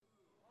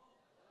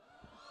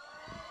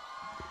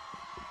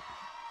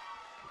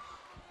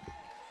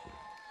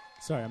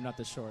Sorry, I'm not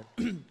this short.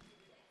 Good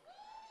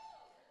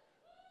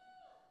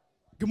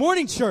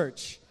morning,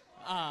 church.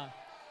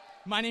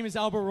 My name is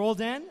Albert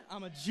Roldan.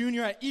 I'm a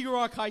junior at Eagle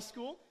Rock High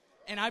School,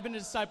 and I've been a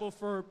disciple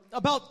for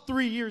about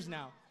 3 years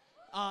now.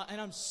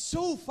 And I'm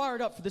so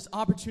fired up for this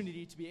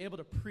opportunity to be able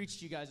to preach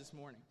to you guys this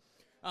morning.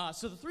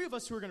 So the three of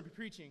us who are going to be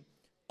preaching,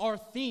 our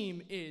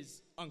theme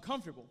is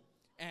uncomfortable.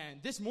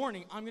 And this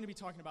morning, I'm going to be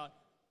talking about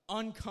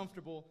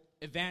uncomfortable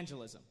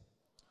evangelism.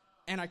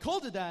 And I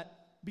called it that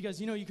because,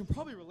 you can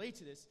probably relate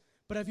to this.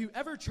 But have you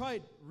ever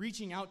tried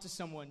reaching out to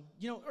someone,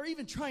 or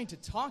even trying to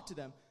talk to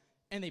them,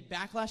 and they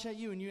backlash at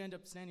you, and you end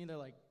up standing there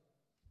like,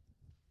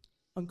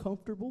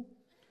 uncomfortable?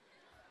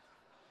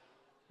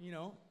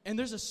 And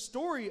there's a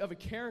story of a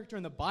character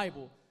in the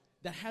Bible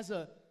that has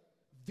a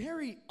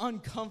very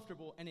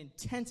uncomfortable and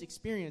intense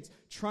experience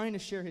trying to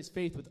share his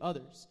faith with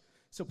others.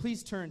 So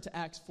please turn to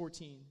Acts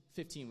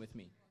 14:15 with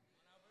me.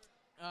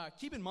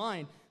 Keep in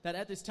mind that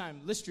at this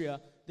time,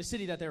 Lystra, the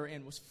city that they were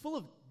in, was full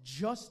of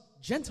just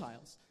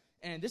Gentiles.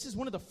 And this is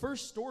one of the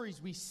first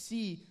stories we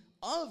see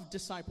of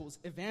disciples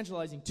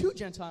evangelizing to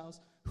Gentiles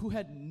who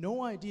had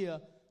no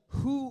idea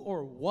who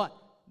or what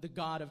the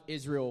God of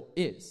Israel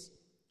is.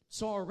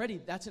 So already,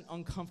 that's an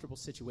uncomfortable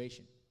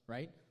situation,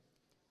 right?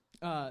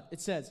 It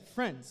says,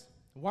 "Friends,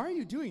 why are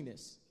you doing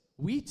this?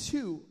 We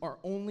too are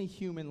only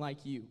human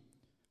like you.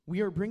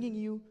 We are bringing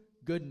you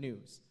good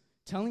news,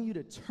 telling you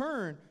to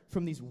turn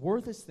from these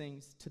worthless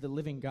things to the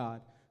living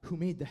God who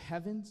made the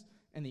heavens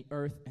and the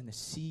earth and the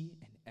sea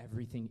and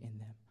everything in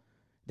them."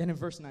 Then in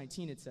verse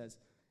 19 it says,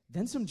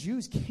 "Then some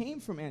Jews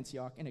came from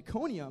Antioch and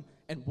Iconium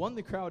and won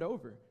the crowd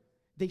over.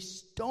 They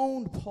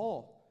stoned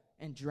Paul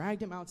and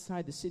dragged him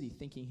outside the city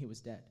thinking he was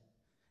dead.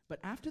 But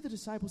after the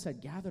disciples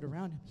had gathered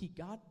around him, he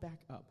got back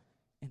up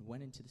and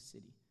went into the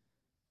city.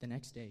 The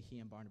next day he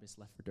and Barnabas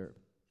left for Derbe."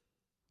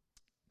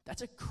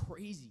 That's a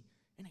crazy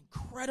and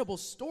incredible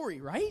story,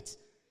 right?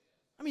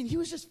 I mean, he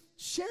was just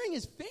sharing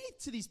his faith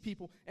to these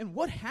people, and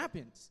what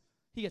happens?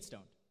 He gets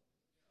stoned.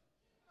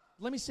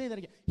 Let me say that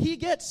again. He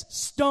gets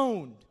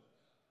stoned.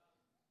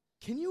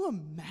 Can you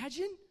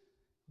imagine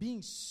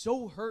being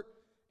so hurt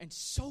and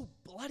so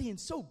bloody and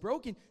so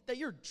broken that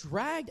you're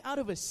dragged out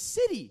of a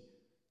city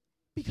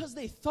because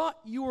they thought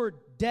you were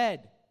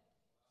dead?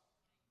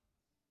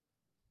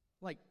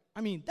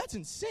 That's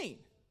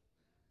insane.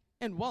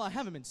 And while I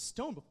haven't been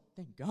stoned,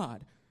 thank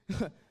God,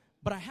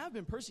 but I have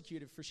been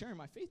persecuted for sharing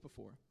my faith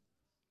before.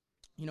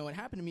 It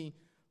happened to me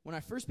when I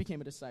first became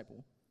a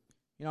disciple.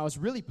 I was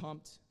really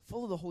pumped,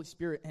 full of the Holy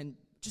Spirit, and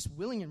just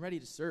willing and ready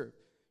to serve.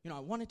 I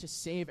wanted to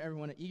save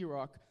everyone at Eagle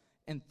Rock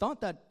and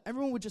thought that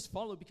everyone would just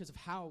follow because of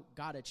how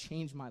God had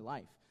changed my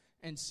life.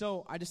 And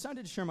so I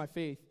decided to share my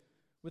faith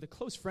with a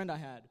close friend I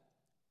had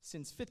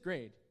since 5th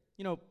grade.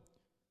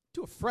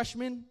 To a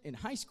freshman in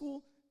high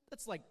school,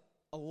 that's like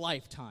a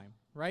lifetime,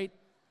 right?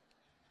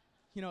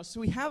 So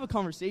we have a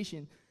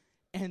conversation,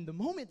 and the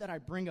moment that I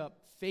bring up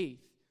faith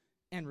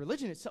and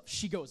religion itself,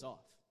 she goes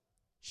off.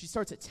 She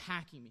starts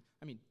attacking me.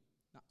 I mean,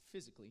 not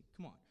physically,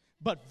 come on,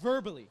 but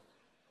verbally.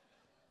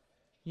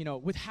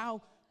 With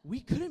how we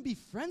couldn't be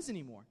friends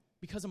anymore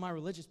because of my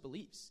religious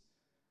beliefs.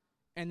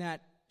 And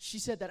that she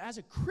said that as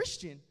a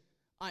Christian,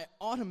 I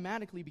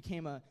automatically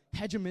became a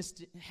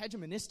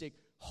hegemonistic,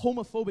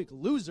 homophobic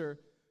loser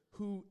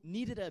who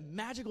needed a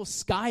magical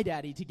sky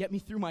daddy to get me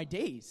through my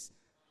days.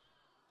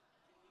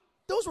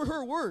 Those were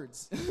her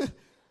words.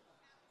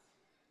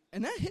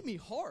 And that hit me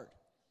hard.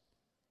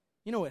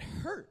 It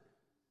hurt.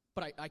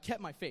 But I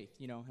kept my faith,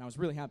 and I was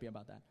really happy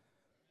about that.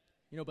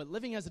 But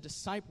living as a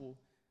disciple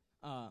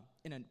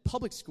in a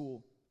public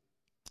school,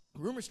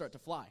 rumors started to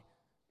fly.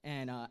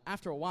 And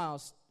after a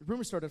while,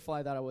 rumors started to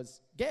fly that I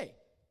was gay.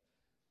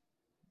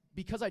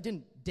 Because I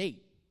didn't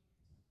date.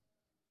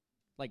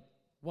 Like,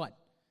 what?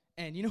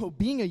 And,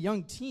 being a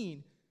young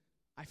teen,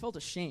 I felt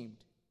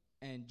ashamed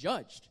and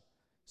judged.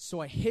 So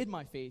I hid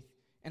my faith,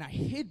 and I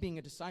hid being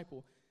a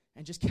disciple,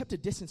 and just kept a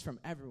distance from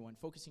everyone,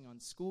 focusing on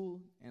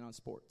school and on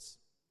sports.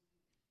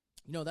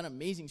 That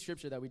amazing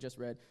scripture that we just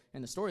read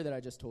and the story that I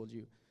just told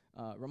you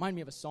remind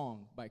me of a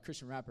song by a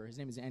Christian rapper. His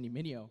name is Andy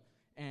Mineo,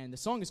 and the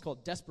song is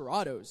called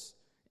Desperados.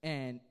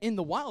 And in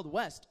the Wild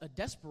West, a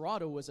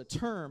desperado was a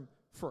term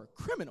for a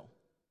criminal.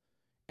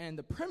 And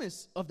the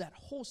premise of that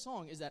whole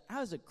song is that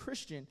as a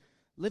Christian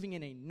living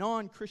in a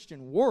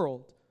non-Christian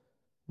world,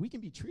 we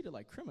can be treated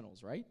like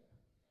criminals, right?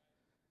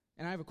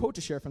 And I have a quote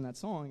to share from that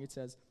song. It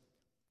says,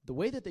 "The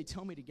way that they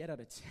tell me to get out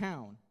of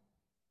town,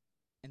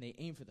 and they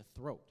aim for the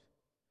throat.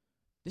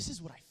 This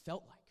is what I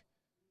felt like.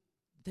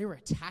 They were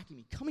attacking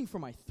me, coming for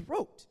my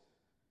throat.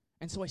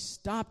 And so I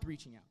stopped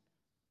reaching out,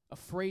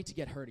 afraid to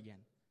get hurt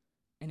again.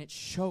 And it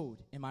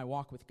showed in my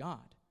walk with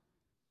God.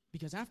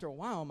 Because after a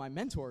while, my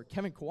mentor,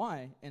 Kevin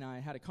Kawai, and I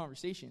had a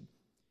conversation.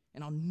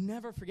 And I'll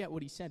never forget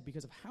what he said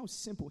because of how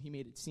simple he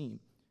made it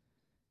seem.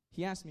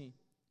 He asked me,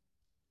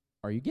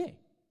 "Are you gay?"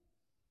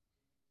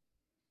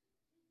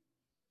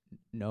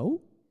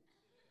 No.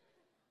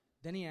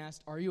 Then he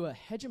asked, "Are you a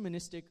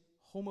hegemonistic,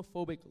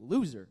 homophobic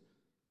loser?"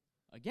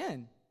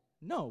 Again,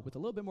 no, with a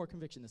little bit more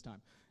conviction this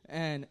time.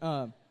 And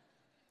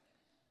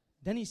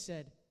then he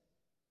said,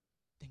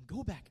 then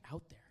go back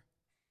out there.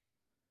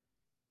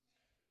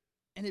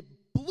 And it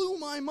blew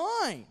my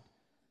mind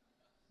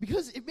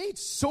because it made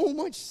so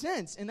much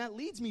sense. And that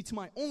leads me to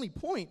my only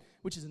point,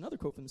 which is another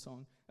quote from the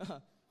song.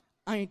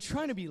 I ain't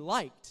trying to be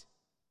liked.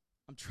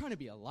 I'm trying to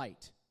be a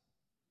light.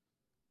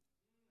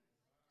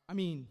 I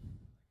mean,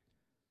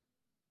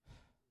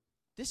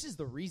 this is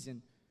the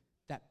reason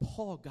that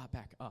Paul got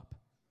back up.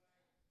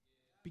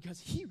 Because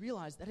he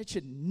realized that it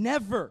should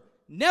never,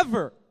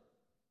 never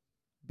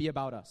be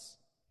about us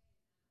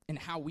and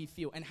how we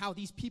feel and how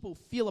these people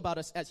feel about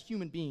us as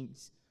human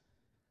beings.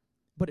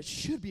 But it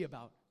should be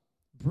about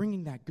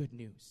bringing that good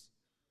news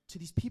to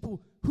these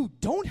people who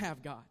don't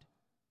have God.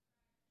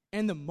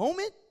 And the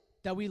moment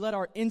that we let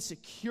our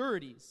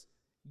insecurities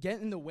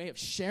get in the way of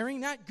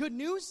sharing that good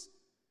news,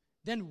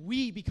 then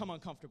we become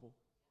uncomfortable.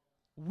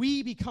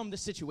 We become the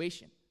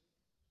situation.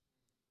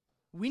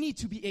 We need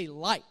to be a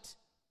light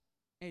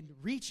and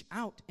reach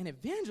out and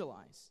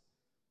evangelize.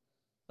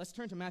 Let's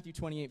turn to Matthew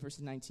 28,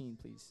 verses 19,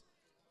 please.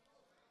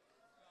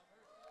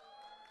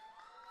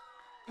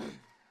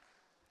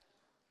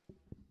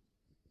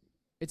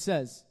 It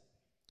says,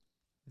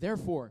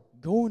 "Therefore,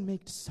 go and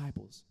make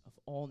disciples of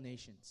all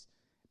nations,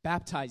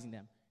 baptizing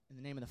them in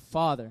the name of the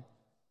Father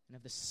and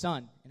of the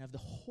Son and of the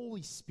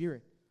Holy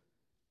Spirit,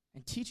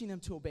 and teaching them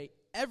to obey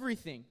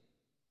everything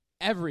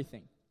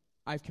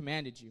I've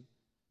commanded you.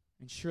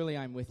 And surely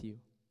I'm with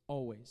you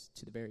always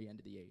to the very end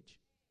of the age."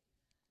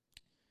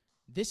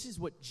 This is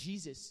what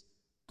Jesus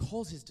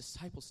calls his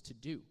disciples to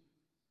do.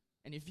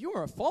 And if you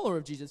are a follower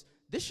of Jesus,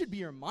 this should be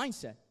your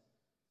mindset.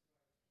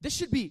 This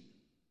should be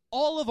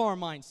all of our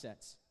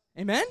mindsets.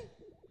 Amen?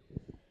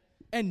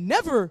 And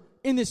never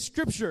in this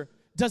scripture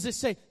does it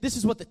say this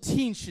is what the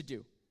teens should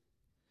do.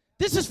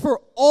 This is for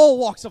all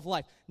walks of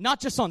life, not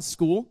just on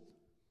school,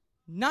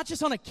 not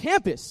just on a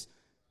campus,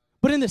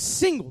 but in the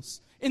singles,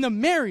 in the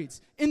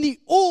marrieds, in the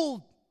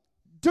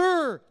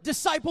older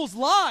disciples'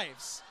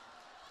 lives,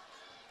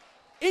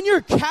 in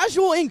your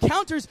casual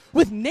encounters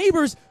with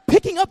neighbors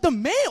picking up the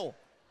mail.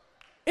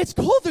 It's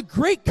called the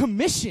Great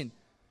Commission,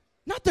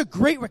 not the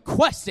Great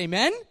Request,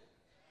 amen?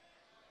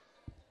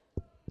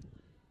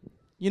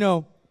 You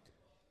know,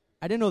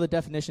 I didn't know the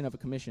definition of a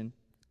commission,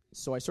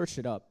 so I searched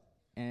it up,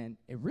 and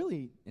it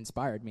really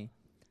inspired me.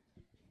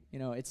 You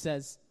know, it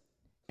says,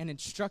 an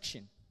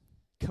instruction,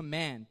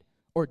 command,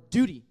 or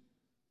duty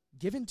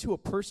given to a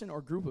person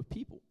or group of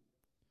people.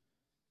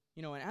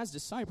 You know, and as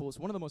disciples,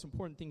 one of the most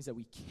important things that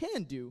we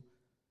can do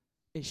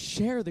is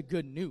share the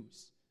good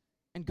news.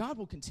 And God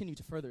will continue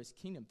to further his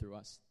kingdom through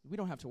us. We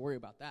don't have to worry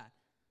about that.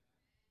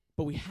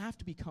 But we have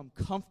to become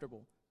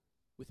comfortable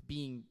with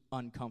being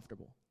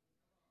uncomfortable.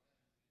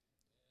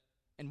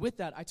 And with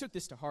that, I took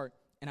this to heart,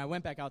 and I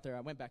went back out there.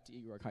 I went back to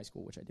Eagle Rock High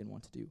School, which I didn't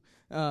want to do.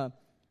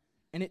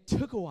 And it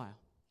took a while.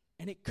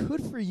 And it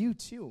could for you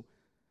too.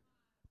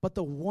 But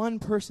the one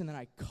person that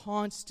I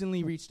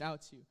constantly reached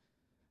out to,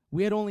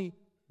 we had only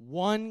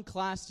one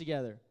class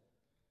together.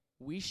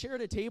 We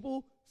shared a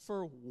table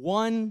for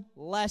one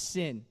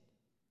lesson.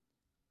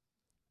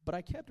 But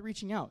I kept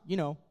reaching out, you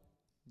know,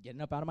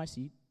 getting up out of my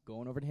seat,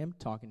 going over to him,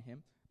 talking to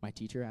him, my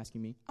teacher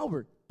asking me,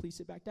 "Albert, please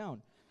sit back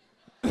down."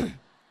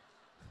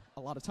 A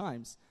lot of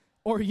times.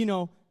 Or, you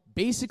know,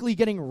 basically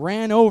getting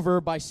ran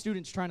over by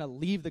students trying to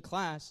leave the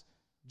class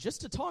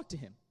just to talk to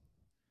him.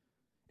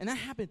 And that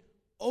happened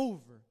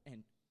over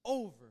and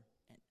over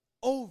and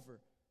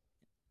over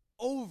and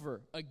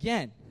over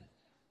again.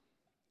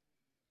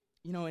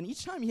 You know, and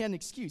each time he had an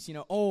excuse, you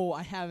know, "Oh,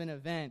 I have an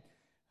event.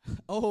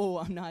 Oh,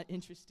 I'm not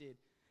interested.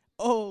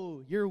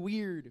 Oh, you're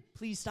weird.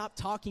 Please stop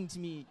talking to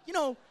me." You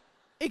know,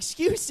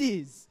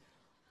 excuses.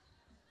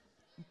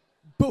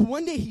 But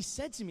one day he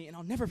said to me, and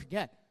I'll never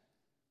forget,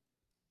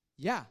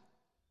 "Yeah,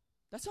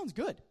 that sounds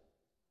good.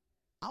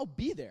 I'll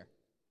be there."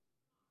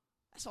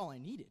 That's all I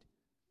needed.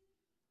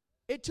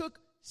 It took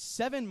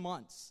 7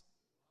 months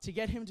to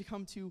get him to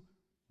come to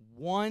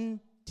one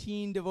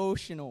teen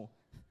devotional.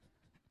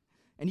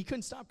 And he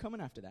couldn't stop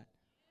coming after that.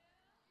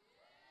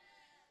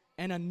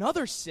 And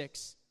another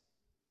 6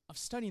 of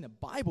studying the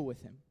Bible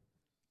with him.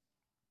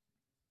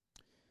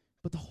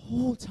 But the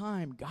whole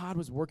time, God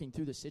was working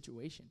through the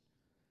situation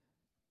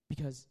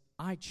because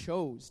I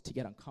chose to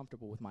get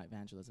uncomfortable with my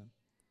evangelism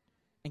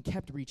and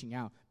kept reaching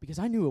out because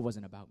I knew it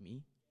wasn't about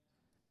me.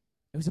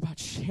 It was about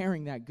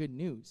sharing that good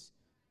news.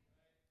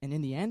 And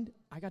in the end,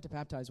 I got to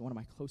baptize one of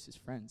my closest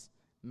friends,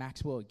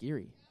 Maxwell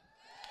Aguirre.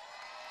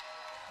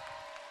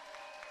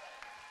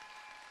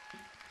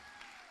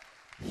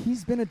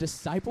 He's been a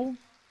disciple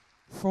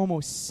for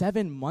almost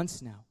 7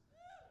 months now.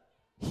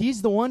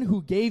 He's the one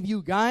who gave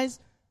you guys,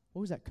 what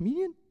was that,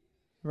 communion?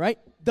 Right?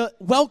 The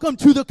welcome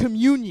to the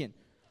communion.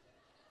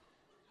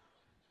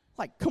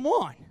 Like, come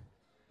on.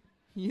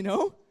 You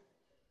know?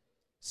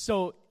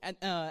 So,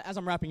 as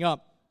I'm wrapping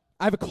up,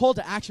 I have a call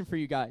to action for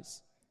you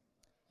guys.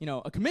 You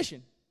know, a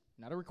commission,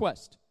 not a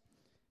request.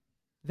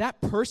 That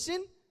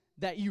person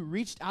that you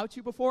reached out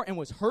to before and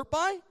was hurt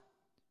by,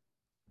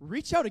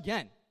 reach out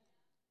again.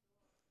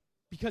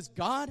 Because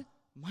God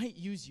might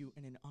use you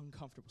in an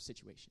uncomfortable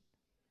situation.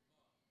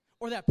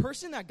 or that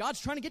person that God's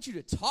trying to get you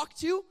to talk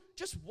to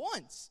just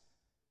once,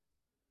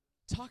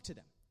 talk to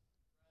them.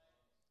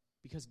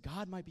 Because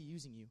God might be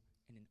using you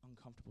in an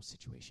uncomfortable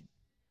situation.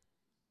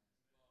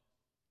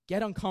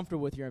 Get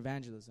uncomfortable with your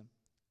evangelism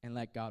and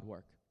let God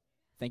work.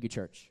 Thank you,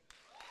 church.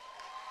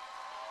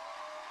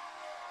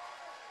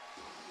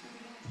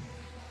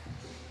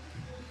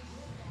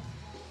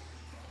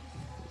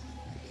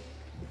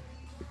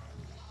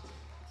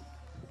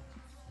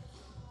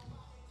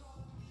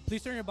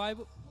 Please turn your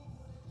Bible.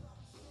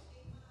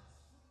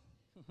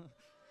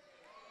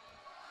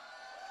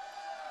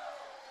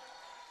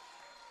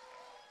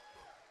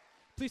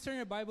 Please turn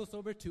your Bibles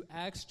over to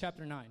Acts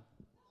chapter 9.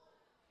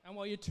 And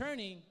while you're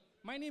turning,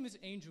 my name is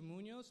Angel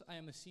Munoz. I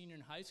am a senior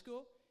in high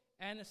school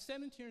and I'm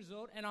 17 years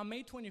old. And on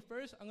May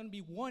 21st, I'm going to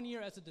be 1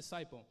 year as a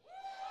disciple.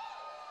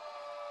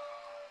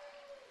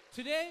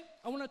 Today,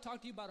 I want to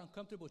talk to you about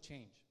uncomfortable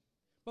change.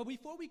 But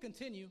before we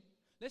continue,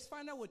 let's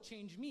find out what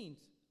change means.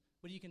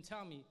 But you can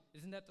tell me,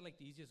 isn't that like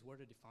the easiest word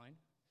to define?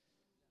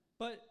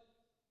 But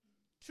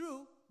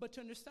true, but to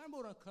understand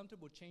what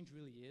uncomfortable change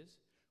really is,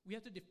 we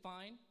have to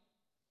define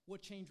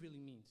what change really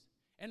means.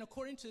 And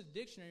according to the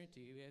dictionary, to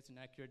give you guys an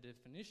accurate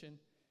definition,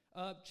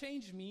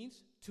 change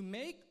means to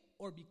make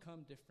or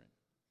become different.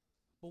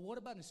 But what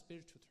about in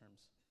spiritual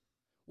terms?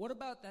 What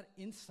about that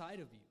inside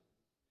of you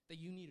that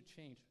you need to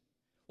change?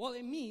 Well,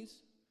 it means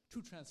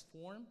to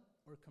transform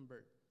or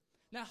convert.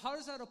 Now, how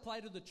does that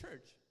apply to the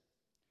church?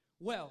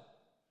 Well,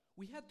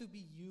 we have to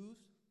be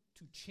used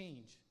to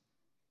change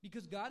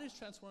because God is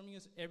transforming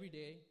us every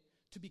day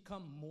to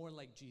become more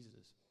like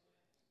Jesus.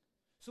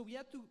 So we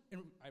have to,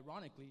 and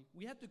ironically,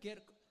 we have to get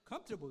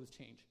comfortable with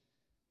change.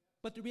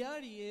 But the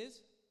reality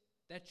is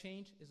that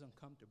change is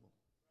uncomfortable.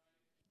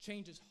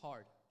 Change is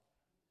hard,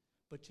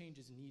 but change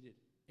is needed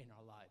in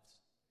our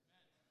lives.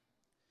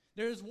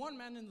 There is one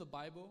man in the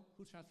Bible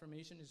whose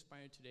transformation is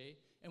inspired today,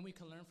 and we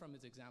can learn from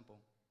his example.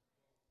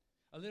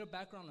 A little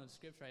background on the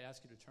scripture I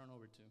ask you to turn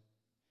over to.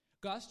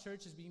 God's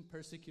church is being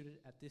persecuted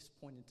at this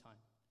point in time.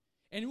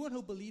 Anyone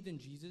who believed in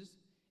Jesus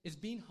is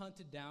being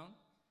hunted down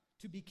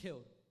to be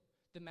killed.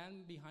 The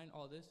man behind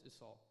all this is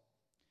Saul.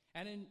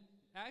 And in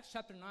Acts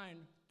chapter 9,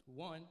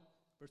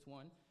 verse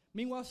 1,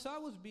 meanwhile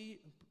Saul was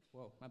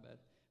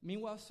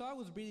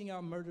breathing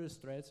out murderous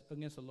threats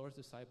against the Lord's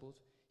disciples,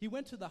 he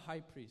went to the high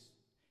priest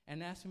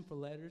and asked him for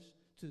letters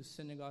to the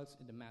synagogues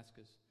in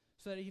Damascus,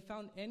 so that if he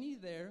found any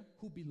there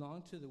who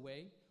belonged to the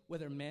way,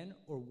 whether men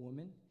or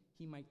women,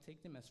 he might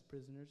take them as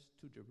prisoners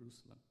to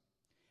Jerusalem.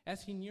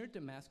 As he neared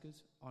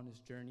Damascus on his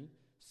journey,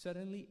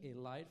 suddenly a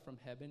light from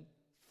heaven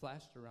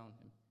flashed around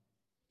him.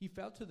 He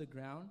fell to the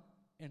ground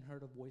and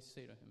heard a voice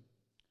say to him,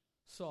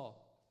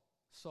 Saul,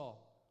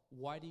 Saul,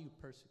 why do you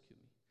persecute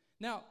me?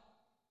 Now,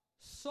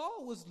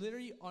 Saul was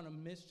literally on a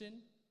mission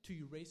to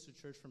erase the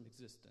church from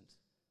existence.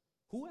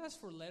 Who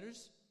asked for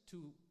letters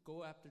to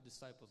go after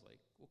disciples? Like,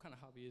 what kind of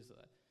hobby is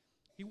that?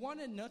 He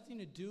wanted nothing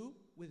to do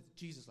with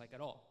Jesus, like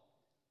at all.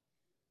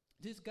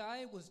 This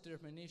guy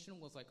determination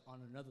was like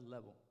on another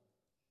level.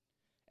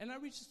 And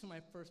that reaches to my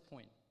first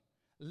point.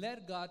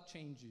 Let God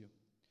change you.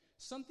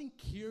 Something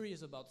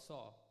curious about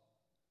Saul.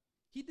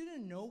 He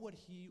didn't know what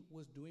he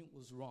was doing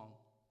was wrong.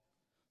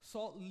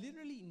 Saul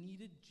literally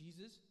needed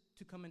Jesus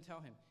to come and tell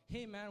him,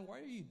 hey man, why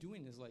are you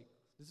doing this? Like,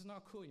 this is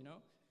not cool, you know?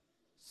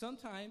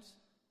 Sometimes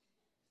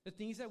the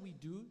things that we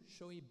do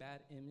show a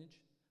bad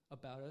image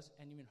about us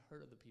and even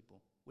hurt other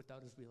people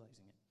without us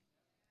realizing it.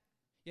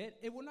 Yet,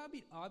 it will not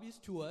be obvious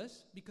to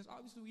us because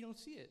obviously we don't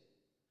see it.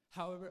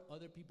 However,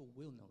 other people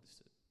will notice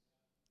it.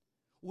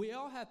 We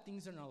all have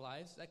things in our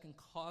lives that can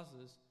cause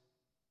us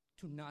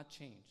to not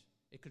change.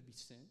 It could be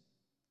sin,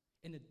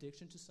 an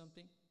addiction to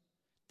something,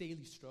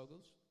 daily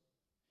struggles.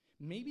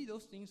 Maybe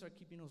those things are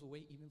keeping us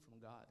away even from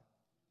God.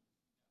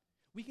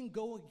 We can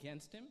go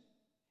against him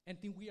and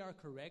think we are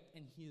correct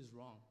and he is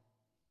wrong.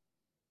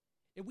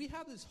 If we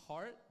have this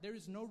heart, there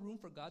is no room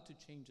for God to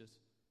change us,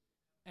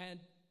 and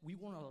we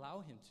won't allow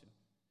him to.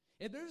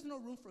 If there is no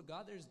room for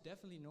God, there is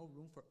definitely no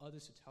room for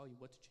others to tell you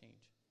what to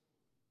change.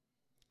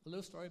 A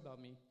little story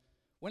about me.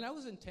 When I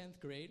was in 10th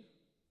grade,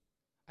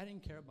 I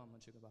didn't care about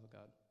much about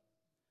God.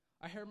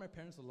 I heard my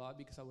parents a lot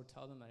because I would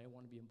tell them that I didn't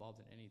want to be involved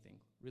in anything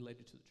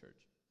related to the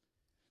church.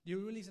 The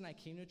only reason I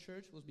came to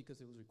church was because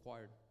it was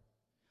required.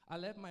 I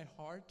let my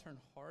heart turn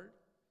hard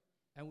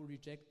and would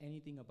reject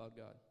anything about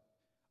God.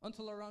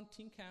 Until around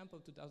teen camp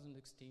of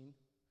 2016,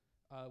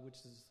 which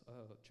is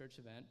a church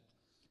event,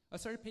 I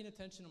started paying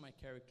attention to my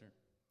character.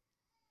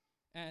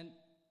 And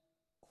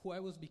who I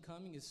was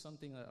becoming is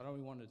something that I don't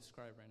even want to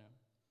describe right now.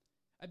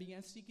 I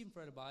began seeking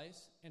for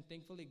advice, and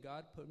thankfully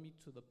God put me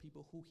to the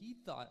people who he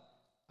thought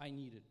I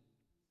needed.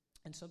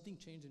 And something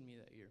changed in me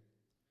that year.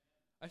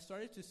 I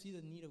started to see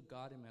the need of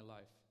God in my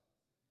life.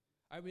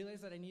 I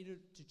realized that I needed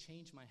to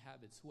change my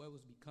habits, who I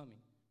was becoming.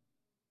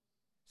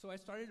 So I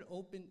started to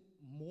open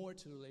more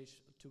to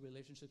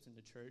relationships in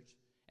the church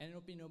and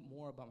opening up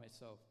more about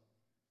myself.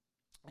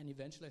 And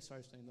eventually I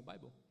started studying the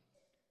Bible.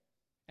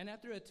 And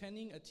after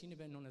attending a teen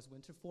event known as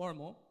Winter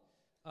Formal,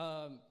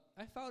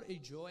 I felt a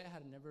joy I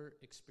had never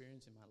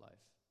experienced in my life.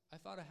 I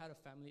thought I had a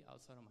family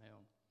outside of my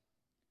own.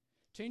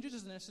 Change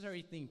is a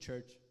necessary thing,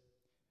 church,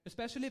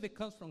 especially if it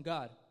comes from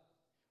God.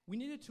 We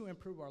need it to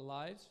improve our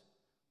lives,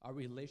 our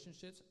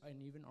relationships,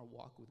 and even our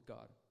walk with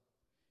God.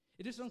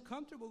 It is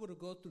uncomfortable to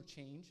go through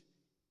change,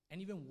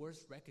 and even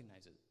worse,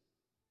 recognize it.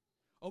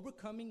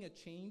 Overcoming a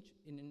change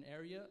in an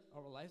area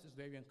of our lives is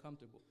very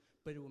uncomfortable,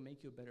 but it will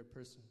make you a better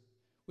person.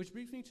 Which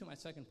brings me to my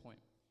second point.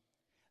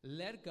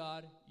 Let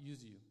God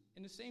use you.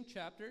 In the same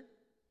chapter,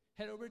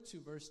 head over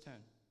to verse 10.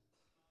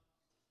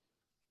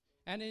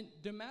 And in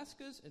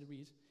Damascus, it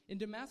reads, in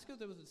Damascus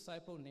there was a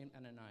disciple named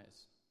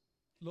Ananias.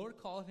 Lord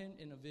called him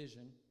in a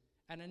vision,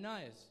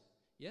 Ananias.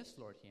 Yes,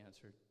 Lord, he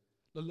answered.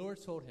 The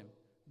Lord told him,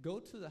 go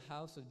to the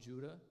house of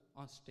Judah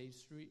on Straight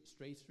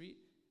Street,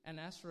 and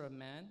ask for a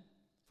man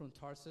from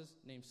Tarsus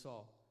named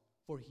Saul,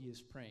 for he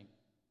is praying.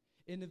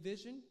 In the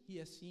vision, he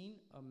has seen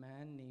a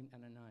man named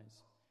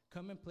Ananias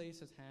come and place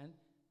his hand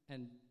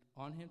and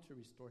on him to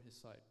restore his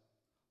sight.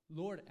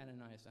 Lord,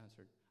 Ananias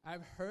answered, I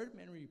have heard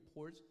many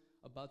reports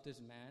about this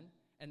man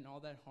and all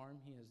that harm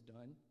he has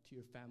done to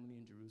your family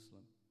in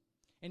Jerusalem.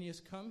 And he has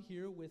come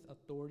here with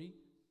authority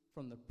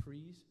from the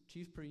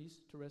chief priest,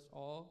 to arrest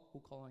all who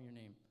call on your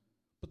name.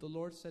 But the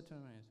Lord said to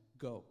Ananias,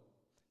 go.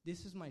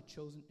 This is my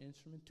chosen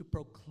instrument to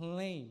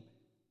proclaim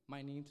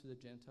my name to the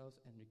Gentiles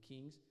and the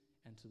kings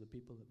and to the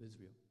people of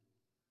Israel.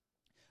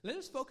 Let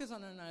us focus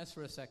on Ananias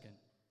for a second.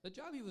 The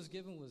job he was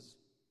given was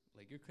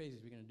like, you're crazy,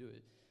 we're going to do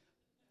it.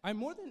 I'm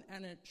more than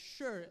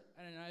sure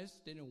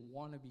Ananias didn't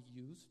want to be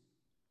used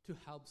to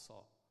help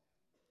Saul.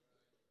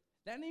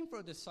 That name for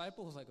a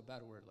disciple was like a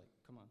bad word, like,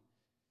 come on.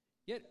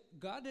 Yet,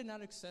 God did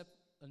not accept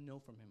a no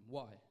from him.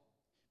 Why?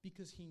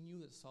 Because he knew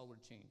that Saul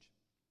would change.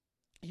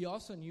 He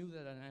also knew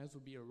that Ananias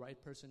would be a right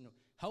person to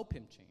help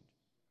him change.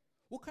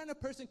 What kind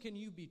of person can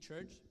you be,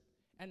 church?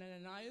 An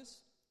Ananias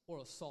or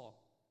a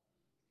Saul?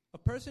 A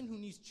person who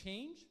needs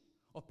change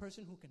or a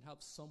person who can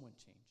help someone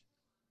change?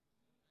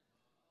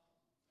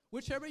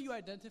 Whichever you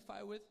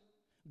identify with,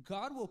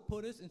 God will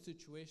put us in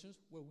situations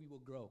where we will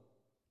grow.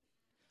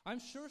 I'm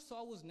sure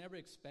Saul was never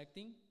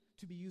expecting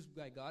to be used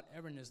by God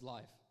ever in his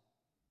life.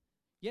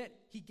 Yet,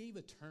 he gave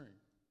a turn.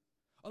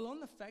 Alone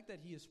the fact that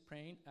he is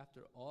praying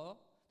after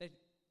all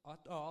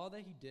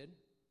that he did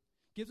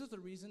gives us a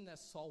reason that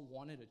Saul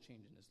wanted a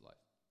change in his life.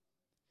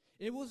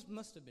 It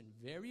must have been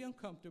very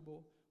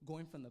uncomfortable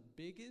going from the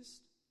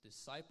biggest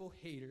disciple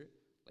hater,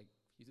 like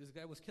this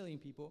guy was killing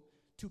people,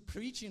 to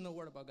preaching the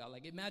word about God.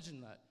 Like,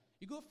 imagine that.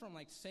 You go from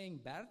like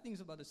saying bad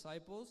things about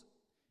disciples,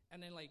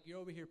 and then like you're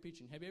over here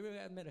preaching. Have you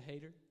ever met a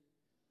hater?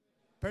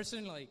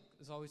 Person like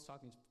is always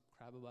talking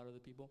crap about other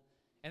people.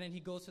 And then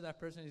he goes to that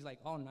person and he's like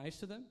all nice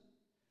to them.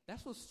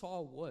 That's what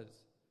Saul was,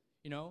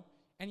 you know?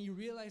 And he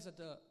realized that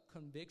the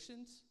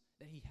convictions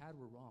that he had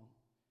were wrong.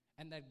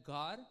 And that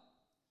God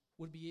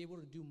would be able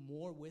to do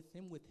more with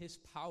him with his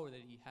power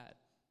that he had.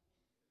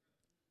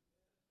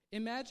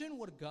 Imagine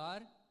what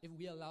God, if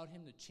we allowed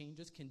him to change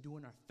us, can do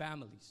in our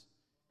families.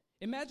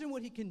 Imagine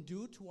what he can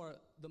do to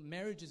the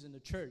marriages in the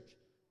church,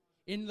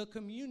 in the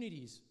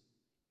communities,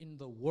 in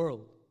the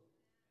world.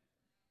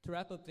 To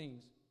wrap up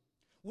things,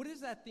 what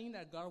is that thing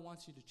that God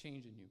wants you to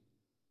change in you?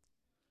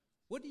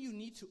 What do you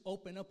need to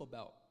open up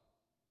about?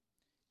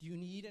 Do you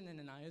need an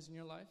Ananias in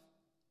your life?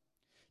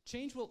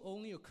 Change will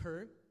only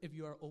occur if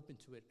you are open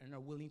to it and are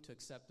willing to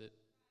accept it.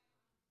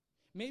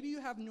 Maybe you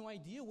have no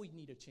idea what you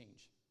need to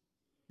change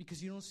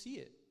because you don't see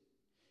it.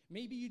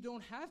 Maybe you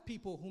don't have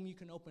people whom you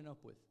can open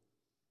up with.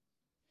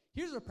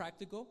 Here's a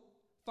practical.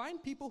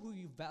 Find people who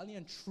you value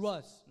and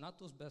trust, not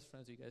those best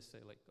friends you guys say,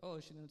 like, oh,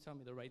 she's going to tell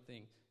me the right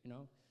thing, you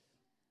know.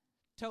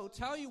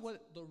 Tell you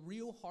what the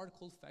real hard,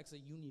 cold facts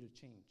that you need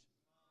to change.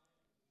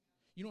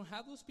 You don't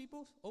have those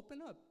people?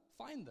 Open up.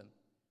 Find them.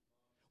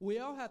 We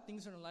all have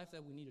things in our life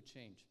that we need to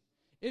change.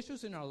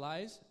 Issues in our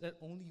lives that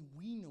only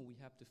we know we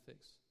have to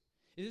fix.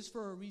 It is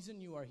for a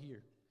reason you are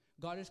here.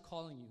 God is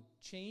calling you.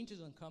 Change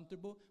is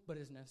uncomfortable, but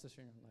it's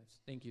necessary in our lives.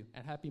 Thank you,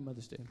 and happy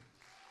Mother's Day.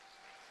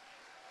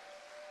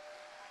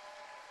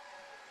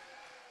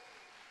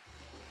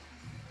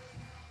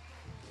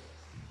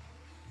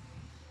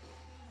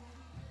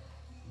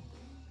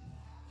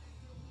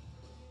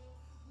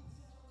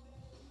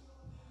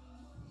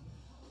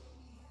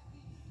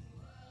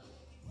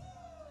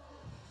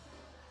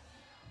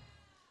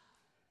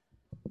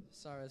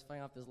 Sorry, I was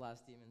fighting off those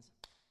last demons.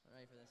 I'm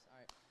ready for this. All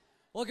right.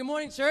 Well, good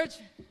morning, church.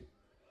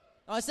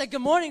 Oh, I said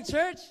good morning,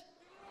 church.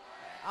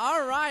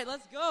 All right,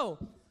 let's go.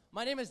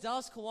 My name is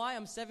Dallas Kawhi.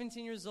 I'm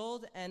 17 years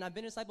old, and I've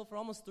been a disciple for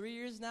almost 3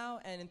 years now.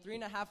 And in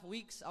 3.5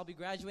 weeks, I'll be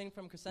graduating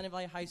from Crescenta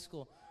Valley High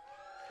School.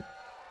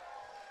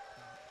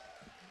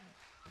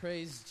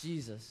 Praise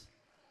Jesus.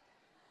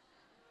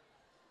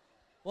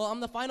 Well,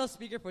 I'm the final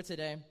speaker for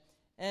today,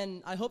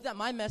 and I hope that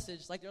my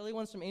message, like the early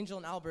ones from Angel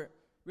and Albert,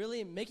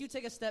 really make you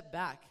take a step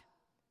back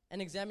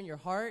and examine your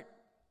heart,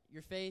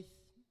 your faith,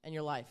 and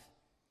your life.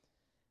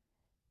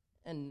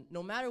 And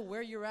no matter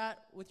where you're at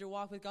with your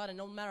walk with God, and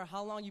no matter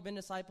how long you've been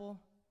a disciple,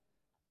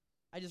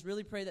 I just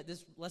really pray that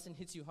this lesson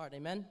hits you hard.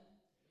 Amen?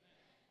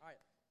 All right.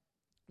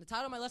 The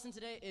title of my lesson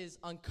today is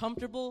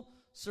Uncomfortable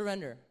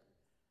Surrender.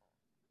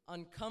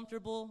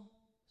 Uncomfortable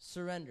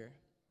Surrender.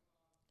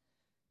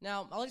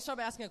 Now, I'd like to start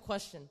by asking a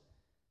question.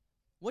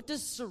 What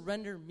does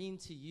surrender mean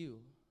to you?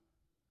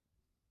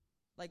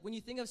 Like, when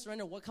you think of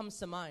surrender, what comes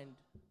to mind?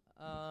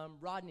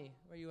 Rodney,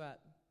 where are you at?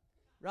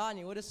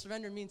 Rodney, what does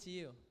surrender mean to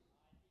you?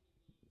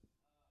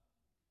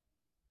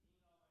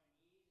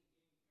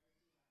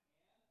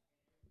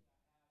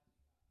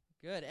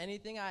 Good.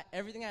 Everything I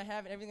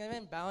have, and everything I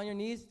am, bow on your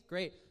knees.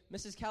 Great.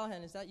 Mrs.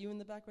 Callahan, is that you in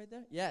the back right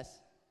there? Yes.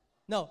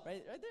 No,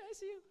 right there. I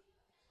see you.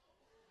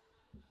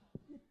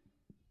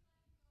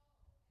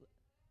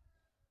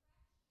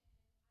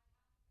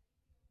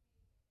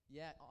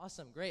 Yeah,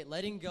 awesome. Great.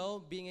 Letting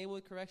go, being able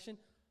to correction.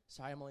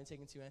 Sorry, I'm only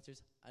taking 2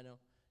 answers. I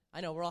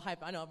know. We're all hyped.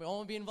 I know. We all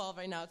want to be involved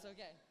right now. It's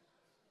okay.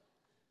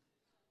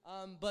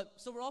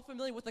 So we're all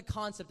familiar with the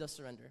concept of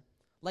surrender.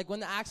 Like when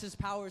the Axis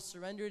powers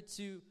surrendered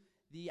to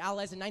the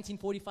Allies in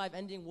 1945,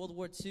 ending World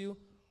War II,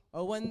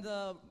 or when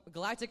the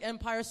Galactic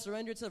Empire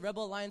surrendered to the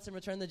Rebel Alliance and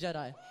returned the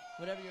Jedi,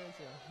 whatever you're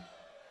into.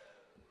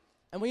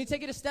 And when you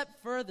take it a step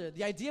further,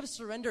 the idea of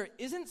surrender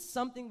isn't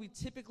something we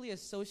typically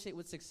associate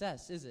with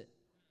success, is it?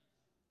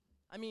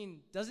 I mean,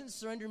 doesn't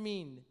surrender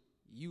mean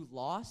you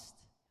lost,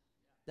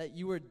 that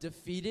you were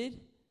defeated,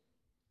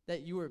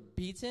 that you were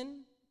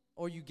beaten,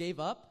 or you gave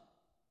up?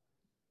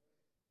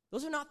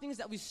 Those are not things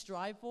that we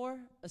strive for,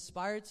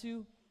 aspire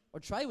to, or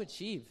try to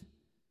achieve.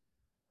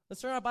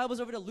 Let's turn our Bibles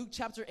over to Luke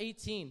chapter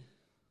 18.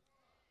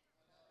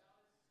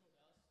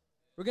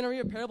 We're going to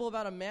read a parable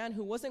about a man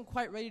who wasn't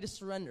quite ready to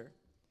surrender.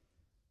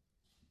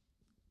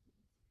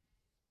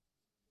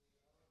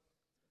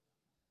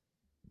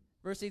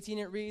 Verse 18,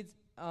 it reads,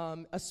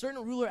 a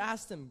certain ruler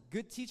asked him,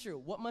 "Good teacher,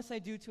 what must I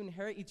do to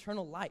inherit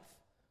eternal life?"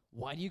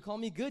 "Why do you call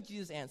me good?"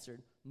 Jesus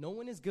answered. "No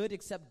one is good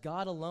except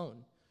God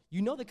alone.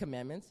 You know the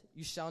commandments.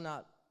 You shall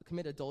not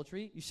commit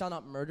adultery. You shall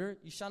not murder.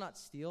 You shall not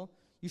steal.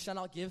 You shall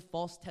not give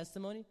false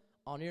testimony.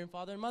 Honor your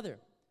father and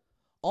mother."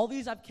 "All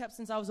these I've kept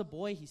since I was a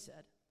boy," he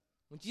said.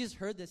 When Jesus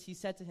heard this, he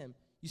said to him,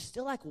 "You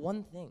still lack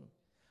one thing.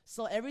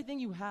 Sell everything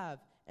you have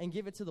and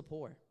give it to the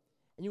poor,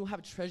 and you will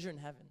have treasure in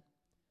heaven.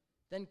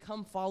 Then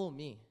come follow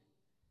me."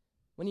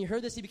 When he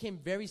heard this, he became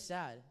very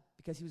sad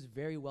because he was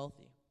very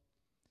wealthy.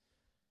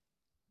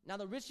 Now,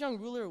 the rich young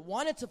ruler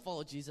wanted to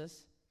follow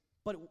Jesus,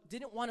 but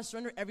didn't want to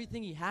surrender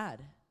everything he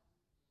had.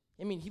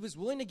 I mean, he was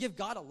willing to give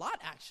God a lot,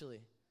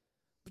 actually,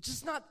 but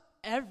just not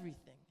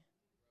everything.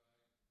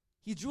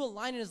 He drew a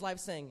line in his life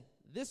saying,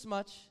 this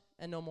much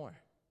and no more.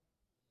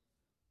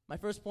 My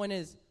first point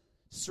is,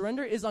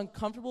 surrender is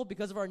uncomfortable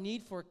because of our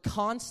need for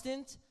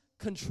constant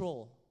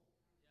control.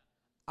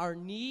 Our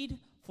need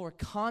for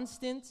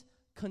constant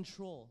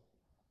control.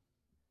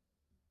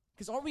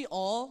 Because aren't we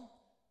all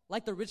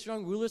like the rich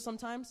young ruler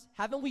sometimes?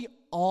 Haven't we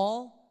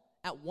all,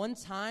 at one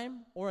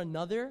time or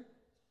another,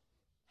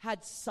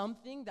 had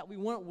something that we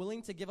weren't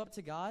willing to give up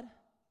to God?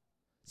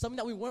 Something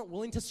that we weren't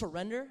willing to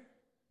surrender?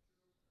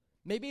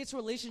 Maybe it's a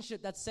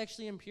relationship that's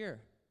sexually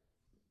impure.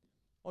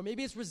 Or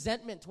maybe it's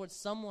resentment towards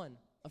someone,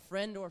 a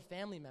friend or a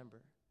family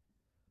member.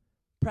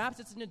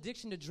 Perhaps it's an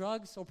addiction to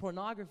drugs or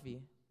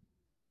pornography.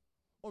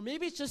 Or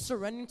maybe it's just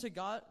surrendering to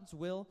God's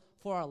will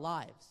for our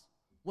lives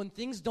when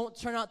things don't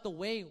turn out the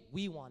way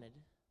we wanted.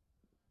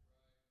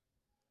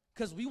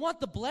 Because we want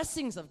the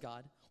blessings of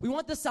God. We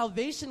want the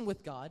salvation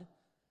with God,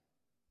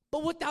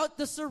 but without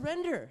the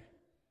surrender.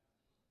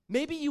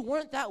 Maybe you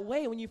weren't that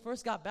way when you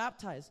first got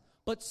baptized,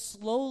 but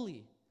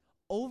slowly,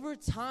 over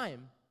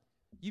time,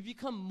 you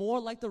become more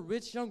like the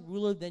rich young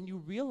ruler than you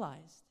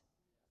realized.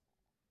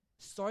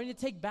 Starting to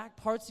take back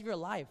parts of your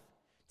life.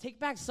 Take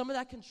back some of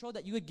that control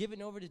that you had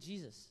given over to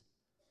Jesus.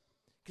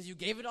 Because you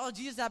gave it all to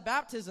Jesus at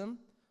baptism,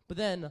 but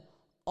then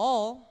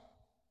all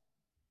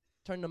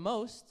turned to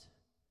most,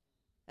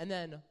 and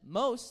then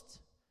most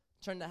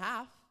turned to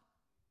half,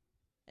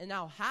 and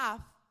now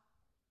half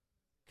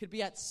could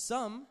be at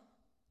some,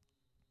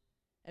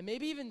 and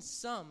maybe even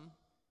some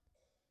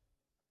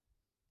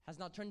has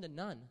not turned to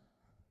none.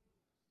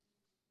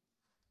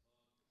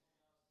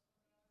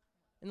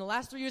 In the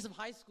last 3 years of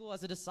high school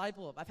as a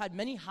disciple, I've had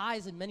many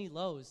highs and many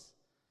lows.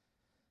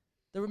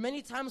 There were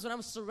many times when I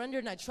was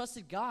surrendered and I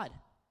trusted God,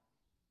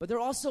 but there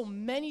were also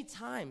many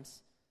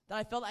times that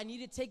I felt I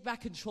needed to take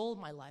back control of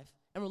my life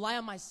and rely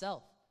on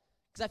myself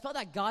because I felt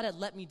that God had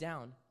let me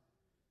down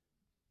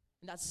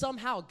and that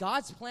somehow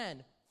God's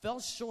plan fell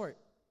short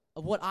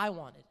of what I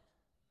wanted.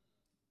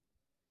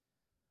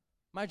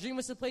 My dream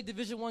was to play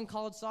Division I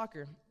college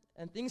soccer,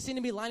 and things seem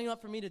to be lining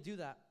up for me to do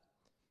that.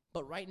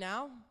 But right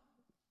now,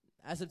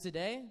 as of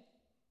today,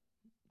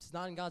 it's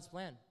not in God's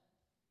plan.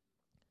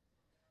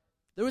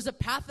 There was a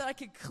path that I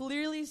could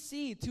clearly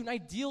see to an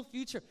ideal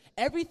future.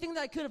 Everything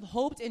that I could have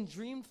hoped and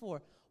dreamed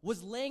for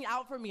was laying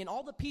out for me, and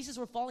all the pieces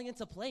were falling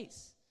into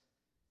place.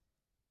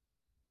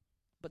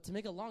 But to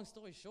make a long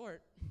story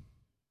short,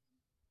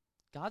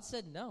 God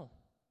said no.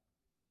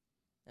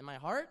 And my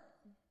heart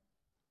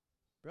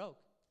broke.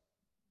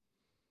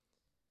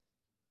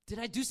 Did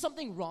I do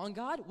something wrong,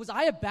 God? Was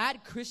I a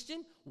bad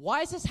Christian?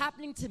 Why is this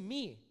happening to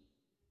me?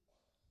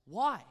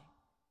 Why?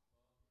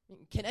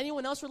 Can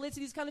anyone else relate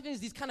to these kind of things,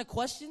 these kind of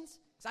questions?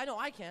 Because I know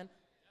I can.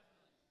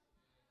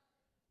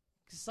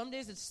 Because some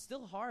days it's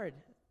still hard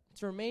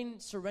to remain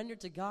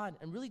surrendered to God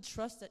and really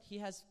trust that He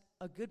has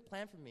a good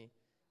plan for me.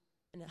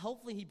 And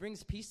hopefully He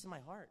brings peace to my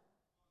heart.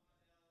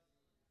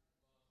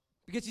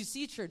 Because you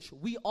see, church,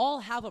 we all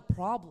have a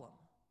problem.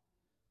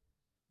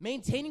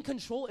 Maintaining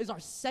control is our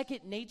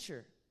second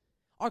nature.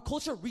 Our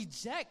culture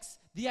rejects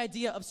the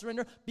idea of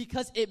surrender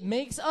because it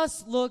makes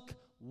us look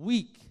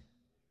weak.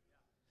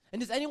 And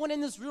does anyone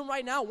in this room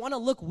right now want to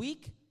look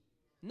weak?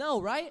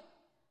 No, right?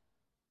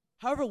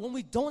 However, when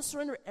we don't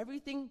surrender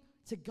everything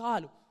to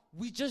God,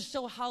 we just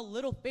show how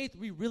little faith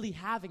we really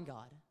have in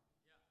God,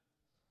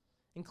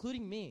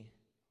 including me.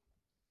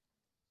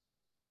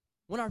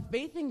 When our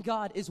faith in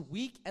God is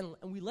weak and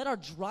we let our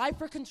drive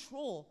for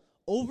control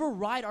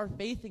override our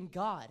faith in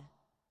God,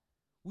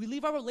 we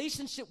leave our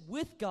relationship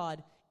with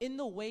God in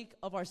the wake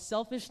of our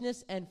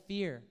selfishness and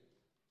fear.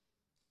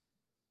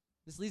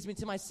 This leads me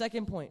to my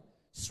second point.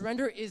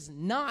 Surrender is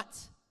not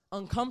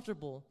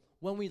uncomfortable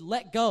when we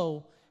let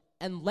go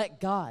and let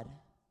God.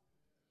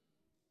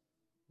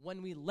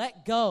 When we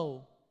let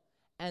go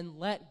and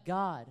let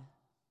God.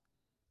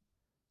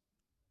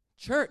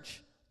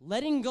 Church,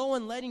 letting go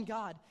and letting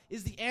God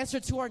is the answer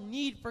to our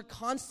need for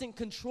constant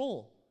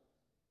control.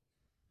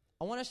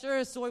 I want to share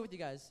a story with you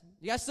guys.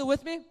 You guys still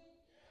with me?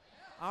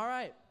 Yeah. All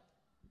right.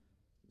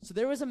 So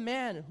there was a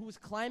man who was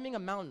climbing a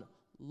mountain,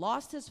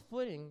 lost his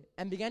footing,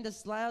 and began to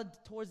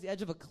slide towards the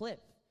edge of a cliff.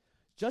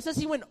 Just as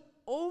he went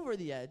over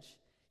the edge,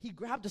 he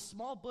grabbed a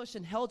small bush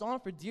and held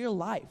on for dear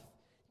life,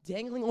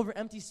 dangling over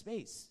empty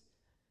space.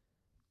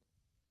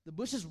 The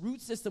bush's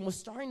root system was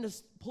starting to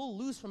pull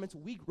loose from its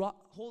weak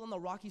hold on the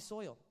rocky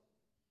soil.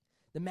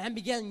 The man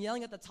began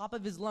yelling at the top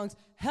of his lungs,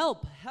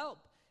 "Help,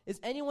 help! Is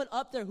anyone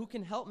up there who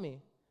can help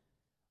me?"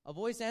 A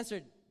voice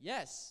answered,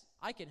 "Yes,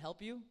 I can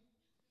help you."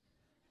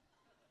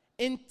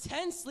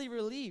 Intensely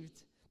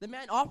relieved, the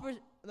man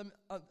offered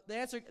the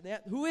answer.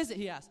 Who is it?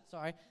 He asked.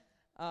 Sorry.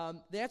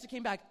 The answer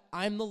came back,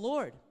 "I'm the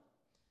Lord."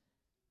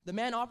 The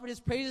man offered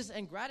his praises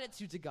and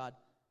gratitude to God.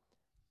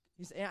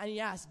 And he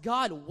asked,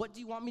 "God, what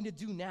do you want me to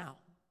do now?"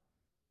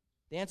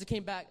 The answer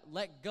came back,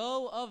 "Let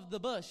go of the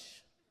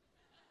bush."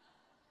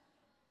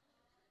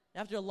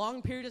 After a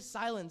long period of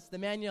silence, the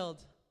man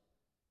yelled,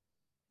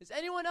 "Is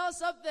anyone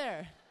else up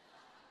there?"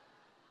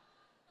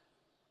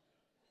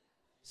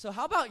 So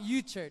how about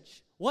you,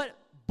 church? What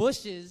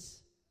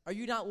bushes are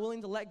you not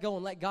willing to let go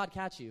and let God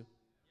catch you?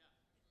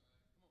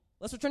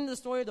 Let's return to the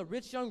story of the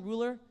rich young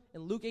ruler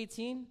in Luke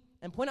 18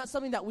 and point out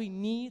something that we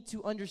need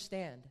to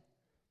understand.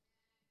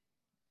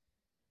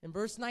 In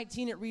verse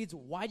 19 it reads,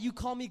 "Why do you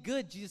call me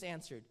good?" Jesus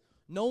answered.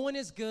 "No one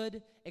is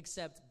good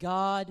except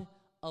God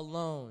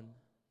alone."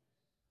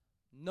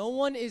 No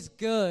one is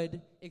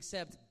good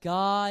except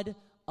God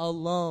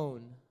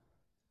alone.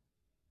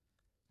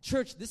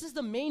 Church, this is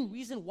the main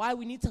reason why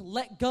we need to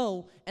let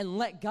go and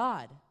let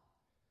God.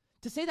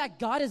 To say that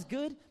God is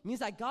good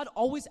means that God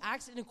always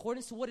acts in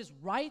accordance to what is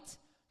right,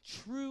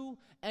 true,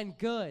 and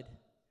good.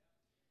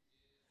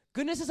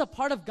 Goodness is a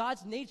part of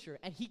God's nature,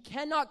 and He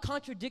cannot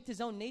contradict His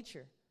own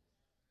nature.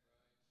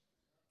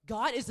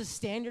 God is the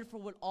standard for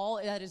what all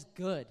that is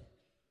good.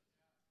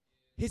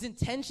 His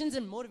intentions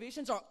and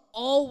motivations are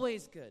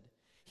always good.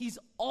 He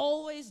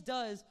always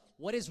does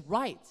what is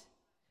right.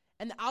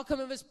 And the outcome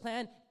of His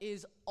plan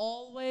is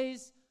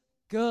always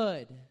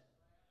good.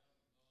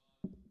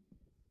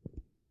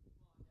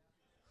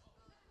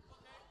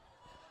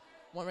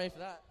 Weren't ready for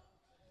that.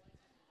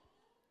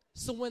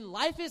 So when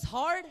life is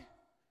hard,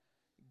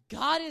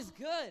 God is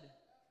good.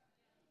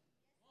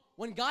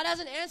 When God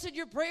hasn't answered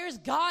your prayers,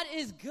 God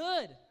is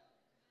good.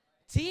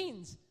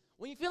 Teens,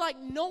 when you feel like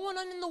no one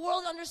in the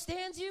world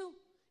understands you,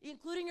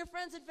 including your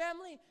friends and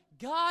family,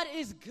 God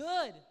is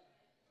good.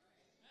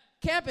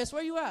 Campus,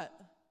 where are you at?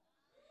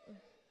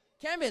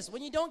 Campus,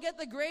 when you don't get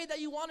the grade that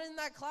you wanted in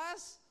that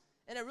class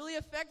and it really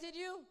affected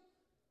you,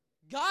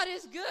 God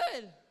is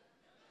good.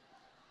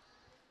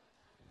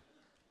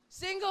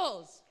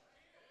 Singles,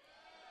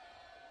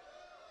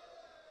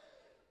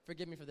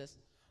 forgive me for this.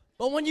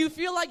 But when you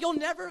feel like you'll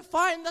never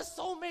find the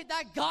soulmate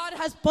that God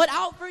has put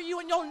out for you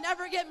and you'll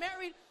never get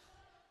married,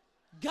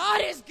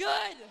 God is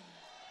good.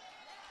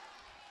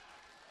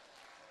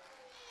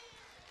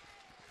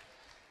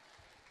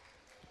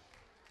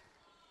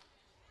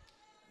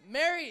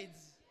 Marrieds,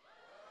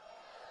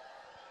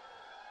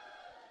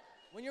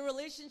 when your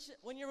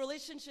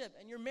relationship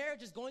and your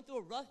marriage is going through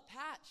a rough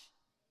patch,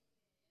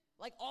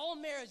 like all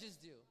marriages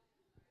do,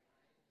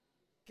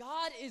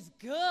 God is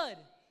good.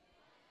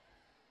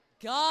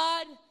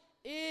 God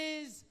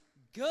is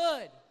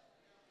good.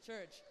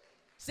 Church,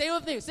 say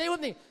it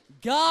with me.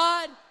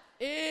 God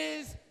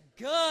is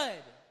good.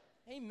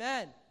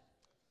 Amen.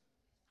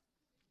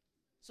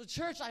 So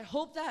church, I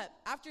hope that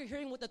after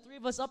hearing what the three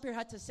of us up here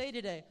had to say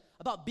today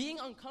about being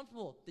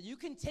uncomfortable, that you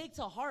can take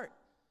to heart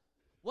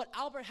what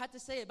Albert had to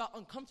say about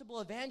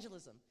uncomfortable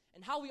evangelism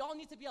and how we all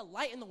need to be a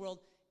light in the world,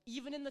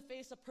 even in the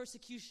face of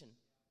persecution.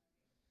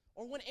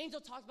 Or when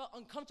Angel talked about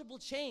uncomfortable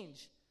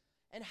change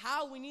and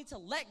how we need to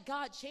let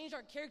God change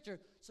our character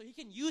so He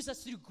can use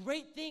us to do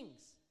great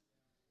things.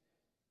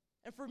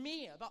 And for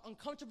me, about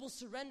uncomfortable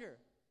surrender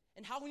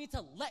and how we need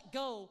to let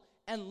go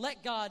and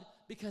let God,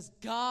 because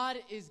God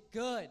is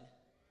good.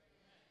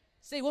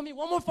 Say it with me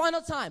one more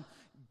final time.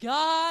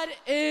 God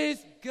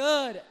is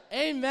good.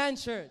 Amen,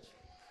 church.